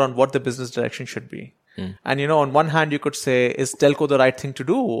was more on what the business direction should be. And, on one hand, you could say, is telco the right thing to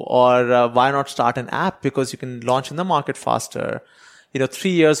do? Or why not start an app because you can launch in the market faster?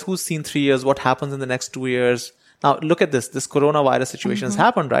 3 years, who's seen 3 years? What happens in the next 2 years? Now, look at this coronavirus situation has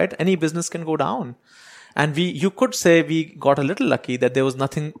happened, right? Any business can go down. And you could say we got a little lucky that there was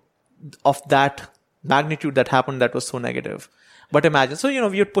nothing of that magnitude that happened that was so negative. But imagine, so,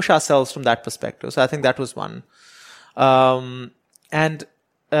 we would push ourselves from that perspective. So I think that was one.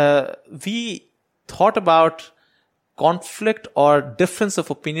 We thought about conflict or difference of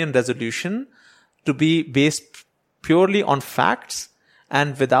opinion resolution to be based purely on facts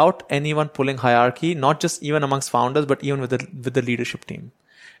and without anyone pulling hierarchy, not just even amongst founders, but even with the leadership team.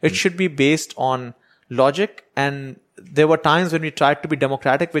 It should be based on logic. And there were times when we tried to be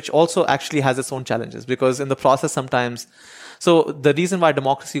democratic, which also actually has its own challenges because in the process sometimes. So the reason why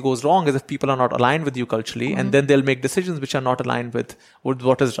democracy goes wrong is if people are not aligned with you culturally, and then they'll make decisions which are not aligned with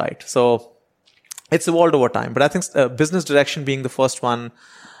what is right. So it's evolved over time. But I think business direction being the first one,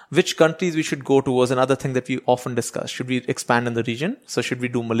 which countries we should go to was another thing that we often discuss. Should we expand in the region? So should we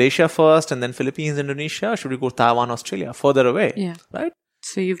do Malaysia first and then Philippines, Indonesia? Or should we go Taiwan, Australia, further away? Yeah. Right?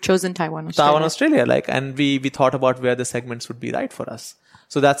 So you've chosen Taiwan, Australia. And we thought about where the segments would be right for us.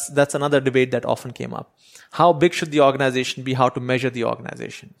 So that's another debate that often came up. How big should the organization be? How to measure the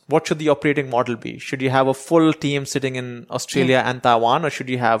organization? What should the operating model be? Should you have a full team sitting in Australia and Taiwan, or should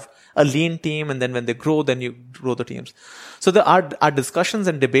you have a lean team and then when they grow, then you grow the teams? So our discussions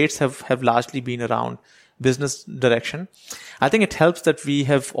and debates have largely been around business direction. I think it helps that we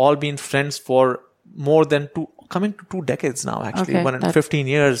have all been friends for more than coming to 2 decades now, actually. Okay, 15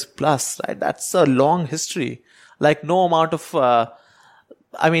 years plus, right? That's a long history. Like no amount of,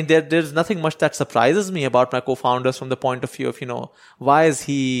 there's nothing much that surprises me about my co-founders from the point of view of, why is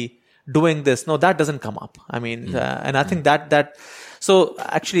he doing this? No, that doesn't come up. And I think that, so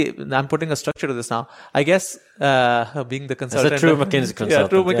actually I'm putting a structure to this now. I guess, being the consultant. It's a true McKinsey consultant. Yeah,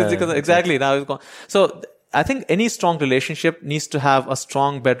 true McKinsey consultant. Exactly. Now it's gone. So I think any strong relationship needs to have a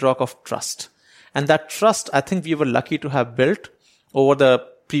strong bedrock of trust. And that trust, I think we were lucky to have built over the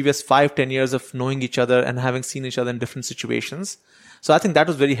previous 5-10 years of knowing each other and having seen each other in different situations. So I think that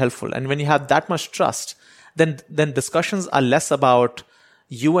was very helpful. And when you have that much trust, then discussions are less about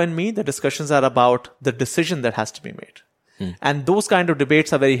you and me. The discussions are about the decision that has to be made. And those kind of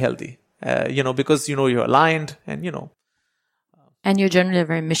debates are very healthy, because, you're aligned and, And you're generally a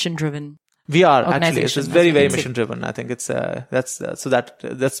very mission-driven. We are actually. It's very, very mission-driven. I think it's,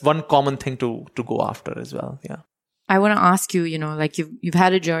 that's one common thing to go after as well. Yeah. I want to ask you, you've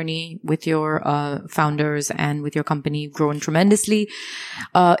had a journey with your founders and with your company, grown tremendously.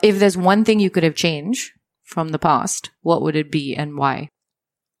 If there's one thing you could have changed from the past, what would it be and why?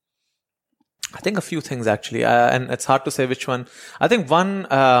 I think a few things actually, and it's hard to say which one. I think one,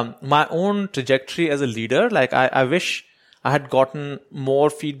 my own trajectory as a leader, I wish I had gotten more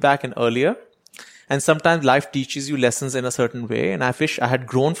feedback and earlier. And sometimes life teaches you lessons in a certain way. And I wish I had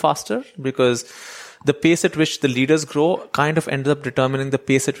grown faster because the pace at which the leaders grow kind of ends up determining the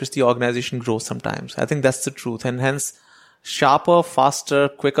pace at which the organization grows sometimes. I think that's the truth. And hence, sharper, faster,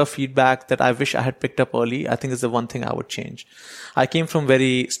 quicker feedback that I wish I had picked up early, I think is the one thing I would change. I came from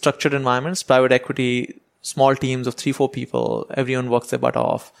very structured environments, private equity, small teams of 3-4 people. Everyone works their butt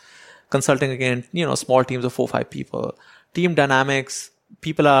off. Consulting again, small teams of 4-5 people. Team dynamics,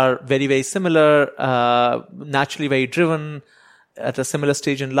 people are very, very similar, naturally very driven at a similar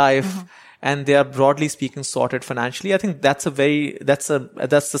stage in life. And they are broadly speaking sorted financially. I think that's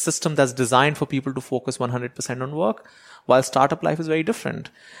the system that's designed for people to focus 100% on work, while startup life is very different.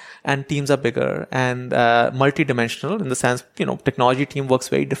 And teams are bigger and multidimensional in the sense, technology team works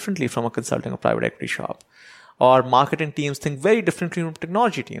very differently from a consulting or private equity shop. Or marketing teams think very differently from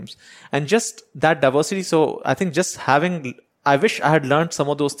technology teams. And just that diversity. So I think I wish I had learned some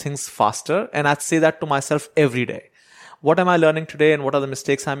of those things faster. And I'd say that to myself every day. What am I learning today? And what are the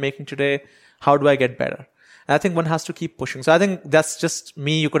mistakes I'm making today? How do I get better? And I think one has to keep pushing. So I think that's just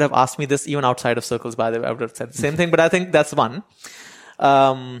me. You could have asked me this even outside of circles, by the way. I would have said the same thing, but I think that's one.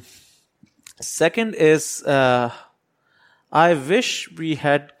 Second is, I wish we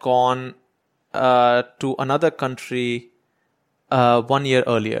had gone to another country 1 year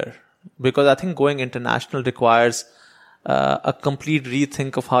earlier, because I think going international requires a complete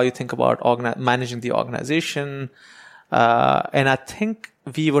rethink of how you think about managing the organization. And I think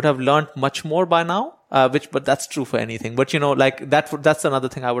we would have learned much more by now, but that's true for anything. But that's another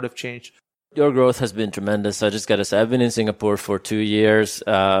thing I would have changed. Your growth has been tremendous. I just got to say, I've been in Singapore for 2 years.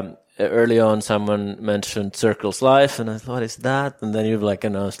 Early on, someone mentioned Circles Life, and I thought, what is that? And then you've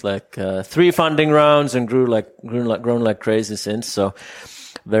announced 3 funding rounds and grown like crazy since. So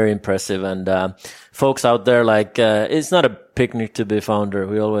very impressive. And folks out there, it's not a picnic to be founder.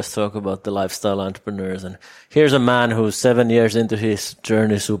 We always talk about the lifestyle entrepreneurs, and here's a man who's 7 years into his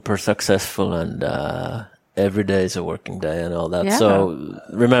journey, super successful, and every day is a working day and all that. Yeah. So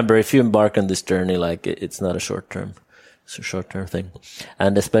remember, if you embark on this journey, it's not a short-term thing.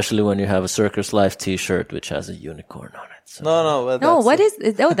 And especially when you have a Circles Life t-shirt, which has a unicorn on it. So. What is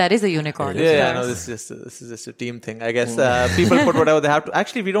it? Oh, that is a unicorn. This is just a team thing. I guess people put whatever they have to.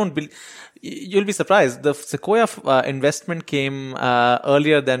 Actually, we don't you'll be surprised. The Sequoia investment came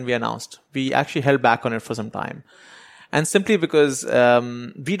earlier than we announced. We actually held back on it for some time. And simply because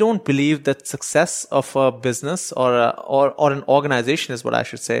we don't believe that success of a business or an organization is what I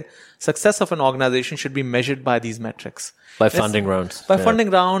should say. Success of an organization should be measured by these metrics. By funding rounds. By funding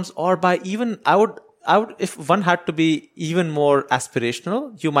rounds, or by even, I would, if one had to be even more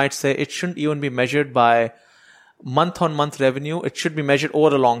aspirational, you might say it shouldn't even be measured by month-on-month revenue. It should be measured over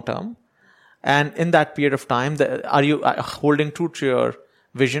the long term. And in that period of time, are you holding true to your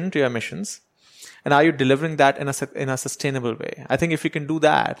vision, to your missions? And are you delivering that in a sustainable way? I think if you can do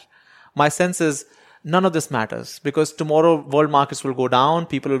that, my sense is none of this matters, because tomorrow world markets will go down.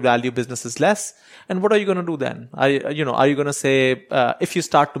 People will value businesses less. And what are you going to do then? Are you going to say, if you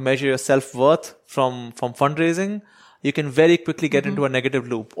start to measure your self-worth from fundraising, you can very quickly get into a negative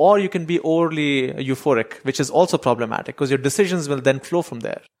loop, or you can be overly euphoric, which is also problematic because your decisions will then flow from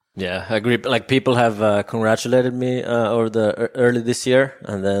there. Yeah, I agree. People have congratulated me early this year,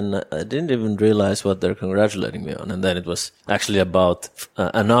 and then I didn't even realize what they're congratulating me on. And then it was actually about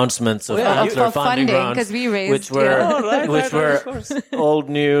announcements of funding rounds, because we raised, which were old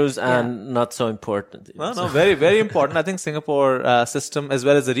news and not so important. No, very, very important. I think Singapore system as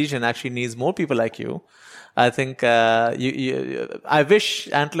well as the region actually needs more people like you. I think I wish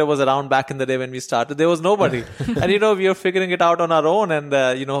Antler was around back in the day when we started. There was nobody. And, we were figuring it out on our own. And,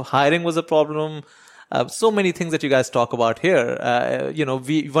 hiring was a problem. So many things that you guys talk about here,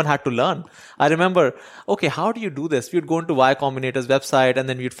 one had to learn. I remember, okay, how do you do this? We'd go into Y Combinator's website, and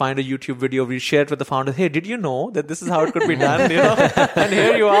then we'd find a YouTube video. We'd share it with the founder. Hey, did you know that this is how it could be done? And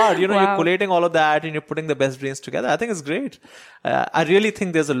here you are, you're collating all of that and you're putting the best brains together. I think it's great. I really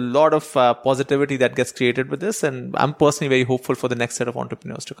think there's a lot of positivity that gets created with this. And I'm personally very hopeful for the next set of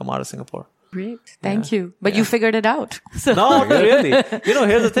entrepreneurs to come out of Singapore. Great. Thank you. But you figured it out. So. No, really.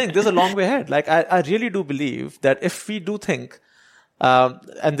 Here's the thing. There's a long way ahead. I really do believe that if we do think,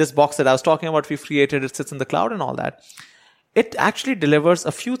 and this box that I was talking about, we've created, it sits in the cloud and all that, it actually delivers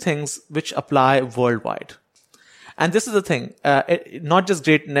a few things which apply worldwide. And this is the thing, not just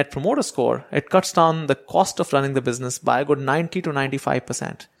great net promoter score, it cuts down the cost of running the business by a good 90 to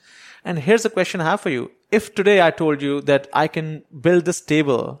 95%. And here's a question I have for you. If today I told you that I can build this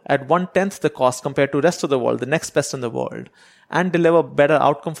table at 1/10 the cost compared to the rest of the world, the next best in the world, and deliver better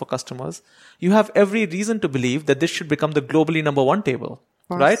outcome for customers, you have every reason to believe that this should become the globally number one table,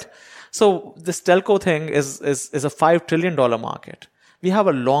 right? So this telco thing is a $5 trillion market. We have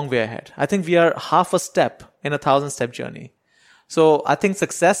a long way ahead. I think we are half a step in a 1,000-step journey. So I think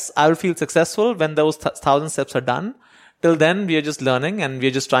I will feel successful when those 1,000 steps are done. till then, we are just learning and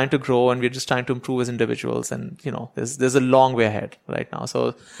we're just trying to grow and we're just trying to improve as individuals. And, there's a long way ahead right now.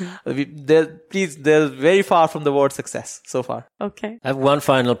 So they're very far from the word success so far. Okay. I have one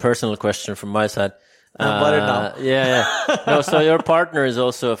final personal question from my side. I'm worried now. Yeah. No, so your partner is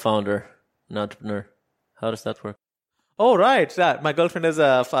also a founder, an entrepreneur. How does that work? Oh, right. Yeah. My girlfriend is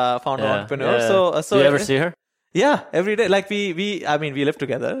a founder entrepreneur. Yeah. So do you ever see her? Yeah, every day. Like we live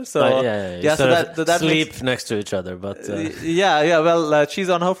together. So so that sleep next to each other. But Well, she's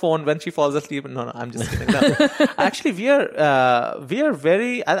on her phone when she falls asleep. No, I'm just kidding. No. Actually, we are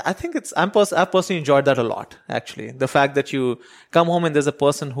very. I think I've personally enjoyed that a lot. Actually, the fact that you come home and there's a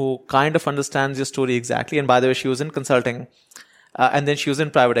person who kind of understands your story exactly. And by the way, she was in consulting. And then she was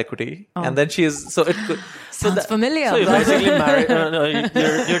in private equity, and then she is Sounds familiar. So you're basically married.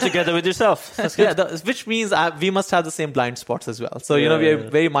 You're together with yourself. That's good. Yeah, which means we must have the same blind spots as well. So we are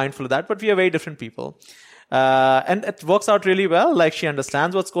very mindful of that, but we are very different people, and it works out really well. Like she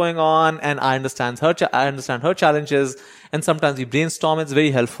understands what's going on, and I understand her challenges, and sometimes we brainstorm. It's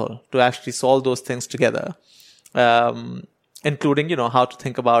very helpful to actually solve those things together, including how to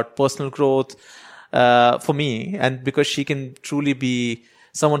think about personal growth. For me, and because she can truly be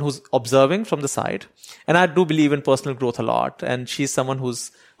someone who's observing from the side, and I do believe in personal growth a lot, and she's someone who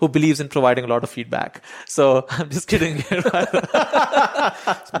believes in providing a lot of feedback. So I'm just kidding. Back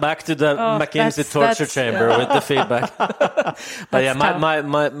to the McKinsey torture chamber with the feedback. But yeah, my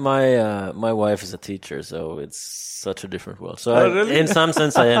wife is a teacher, so it's such a different world. So really? In some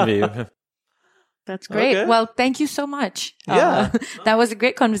sense, I envy you. That's great. Okay. Well, thank you so much. Yeah. That was a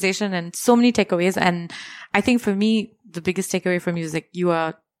great conversation and so many takeaways. And I think for me, the biggest takeaway from you is like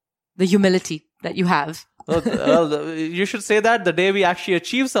the humility that you have. Well, you should say that the day we actually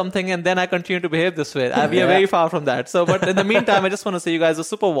achieve something and then I continue to behave this way. We are very far from that. So, but in the meantime, I just want to say you guys are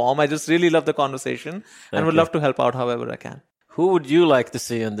super warm. I just really love the conversation and would love to help out however I can. Who would you like to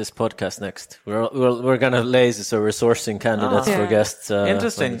see on this podcast next? We're going to lazy, so resourcing candidates for guests.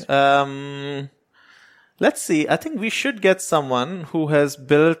 Interesting. Let's see. I think we should get someone who has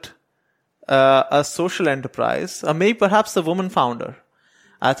built a social enterprise, or maybe perhaps a woman founder.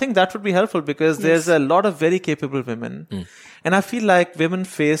 I think that would be helpful because there's a lot of very capable women. And I feel like women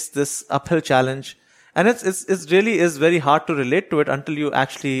face this uphill challenge. And it's really is very hard to relate to it until you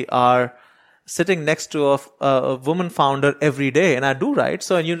actually are sitting next to a woman founder every day. And I do, right?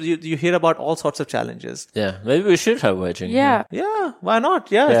 So you hear about all sorts of challenges. Yeah, maybe we should have Wei Jing. Yeah. Yeah, why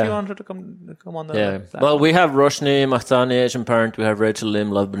not? Yeah, if you wanted to come on the platform. Well, we have Roshni Mahtani, Asian Parent. We have Rachel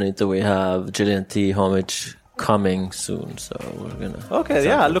Lim, Love Benita. We have Gillian T. Homage coming soon. So we're going to... Okay,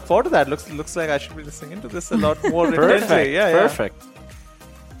 I look forward to that. Looks like I should be listening into this a lot more. Perfect. Perfect.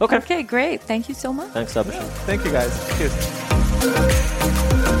 Okay, great. Thank you so much. Thanks, Abhishek. Thank you, guys. Cheers.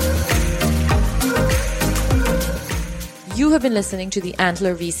 You have been listening to the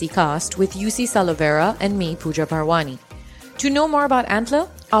Antler VC Cast with UC Salovera and me, Pooja Parwani. To know more about Antler,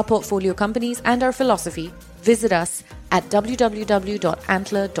 our portfolio companies, and our philosophy, visit us at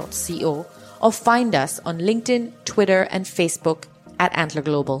www.antler.co or find us on LinkedIn, Twitter, and Facebook at Antler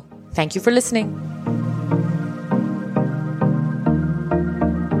Global. Thank you for listening.